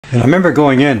And I remember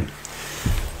going in,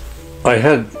 I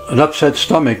had an upset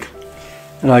stomach,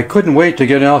 and I couldn't wait to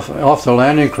get off the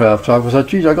landing craft. I was like,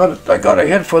 geez, I got to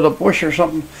head for the bush or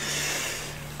something.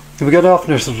 And we got off,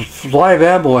 and there's live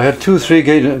ammo. I had 2-3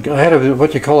 gauge. I had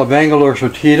what you call a Bangalore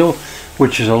torpedo,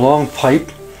 which is a long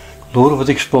pipe loaded with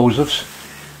explosives,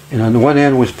 and on the one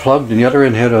end was plugged, and the other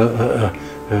end had the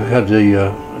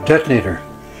detonator.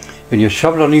 And you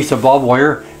shoved it underneath the barbed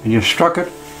wire, and you struck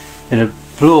it, and it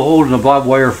blew a hole in the barbed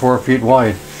wire 4 feet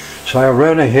wide. So I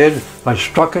ran ahead, I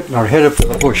struck it, and I headed for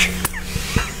the bush.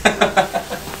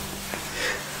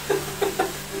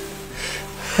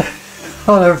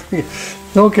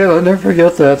 I'll never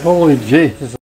forget that. Holy Jesus.